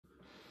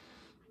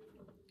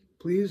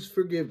Please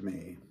forgive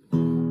me.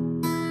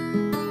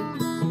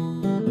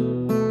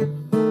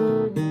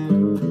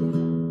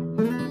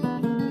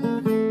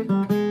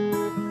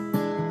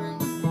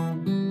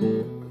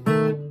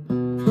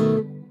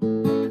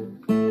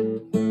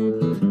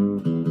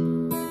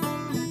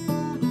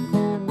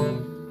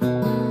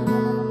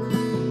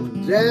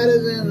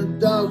 Daddy's in the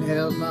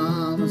doghouse,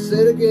 Mama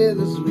said again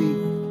this week.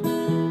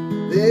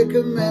 They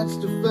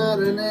commenced to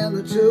fighting and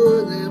the two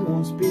of them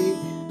won't speak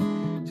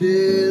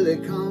till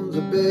it comes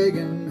a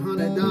begging,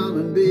 honey,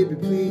 darling, baby,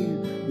 please.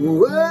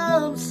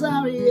 Well, I'm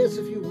sorry, yes,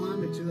 if you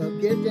want me to, I'll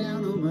get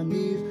down on my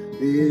knees.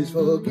 Please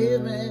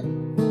forgive me.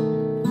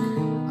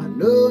 I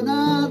know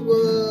not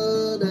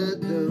what I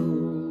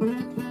do.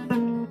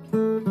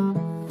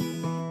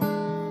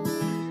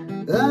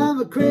 I'm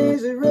a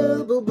crazy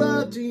rebel,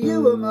 but to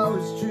you I'm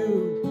always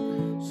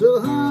true.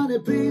 So honey,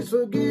 please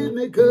forgive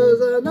me, 'cause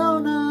I know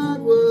not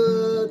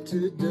what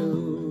to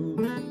do.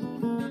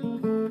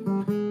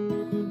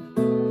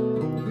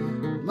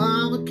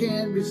 Mama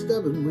can't be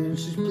stubborn when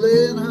she's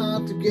playing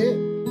hard to get.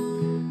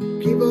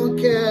 Keep on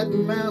cat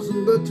and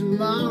mousing, but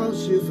tomorrow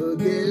she'll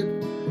forget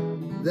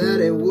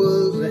that it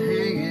was a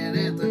hanging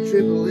at the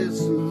Triple S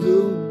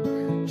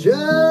Saloon,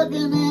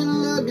 chugging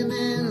and looking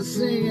and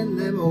singing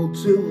them old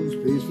tunes.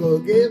 Please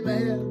forgive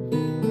me.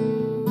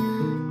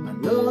 I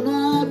know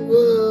not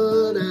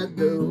what I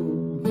do.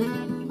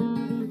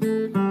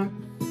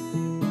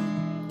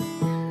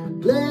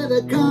 Play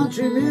the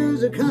country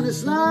music, honey,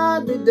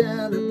 slide me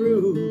down the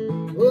groove.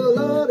 Oh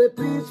Lordy,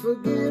 please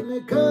forgive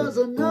me, 'cause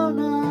I know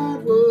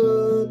not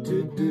what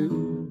to do.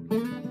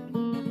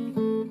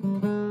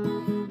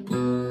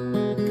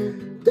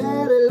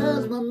 Daddy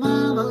loves my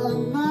mama,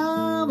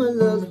 mama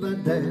loves my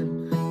dad.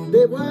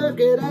 They work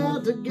it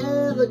out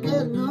together,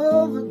 getting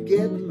over,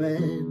 getting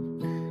mad.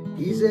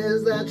 He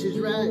says that she's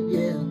right,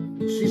 yeah,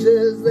 she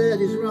says that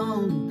he's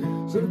wrong.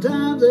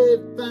 Sometimes they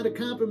find a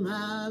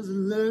compromise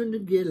and learn to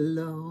get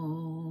along.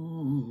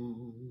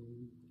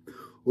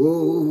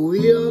 Oh,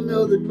 we all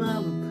know that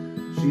mama,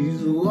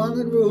 she's the one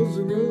that rules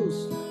the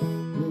roost.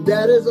 And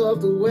daddy's off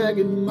the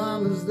wagon,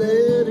 mama's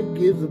there to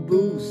give the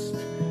boost.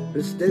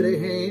 Her steady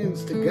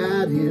hands to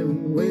guide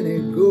him when he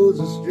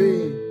goes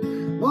astray.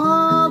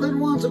 More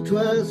than once or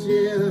twice,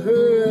 yeah, I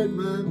heard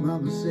my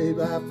mama say,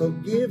 I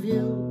forgive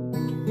you,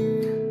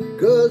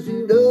 'cause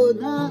you know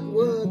not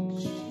what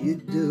you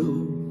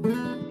do.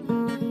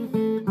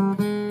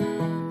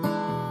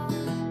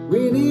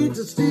 We need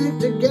to stick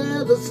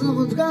together,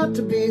 someone's got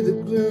to be the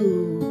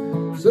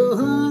glue. So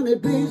honey,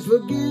 please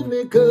forgive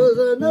me, 'cause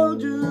I know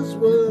just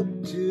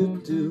what to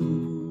do.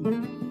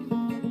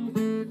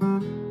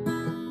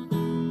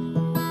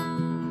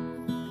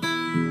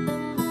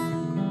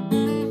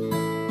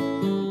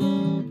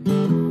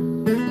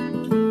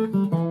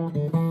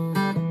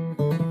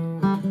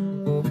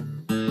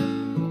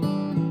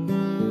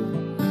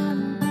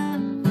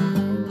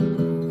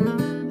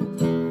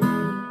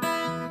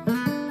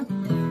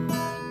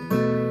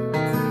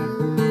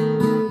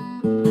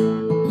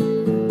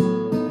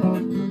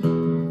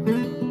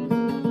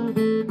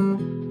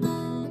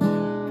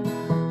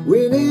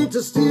 We need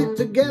to stick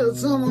together,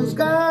 someone's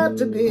got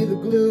to be the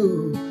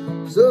glue.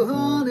 So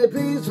honey,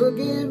 please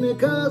forgive me,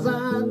 'cause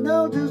I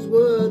know just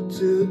what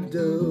to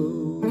do.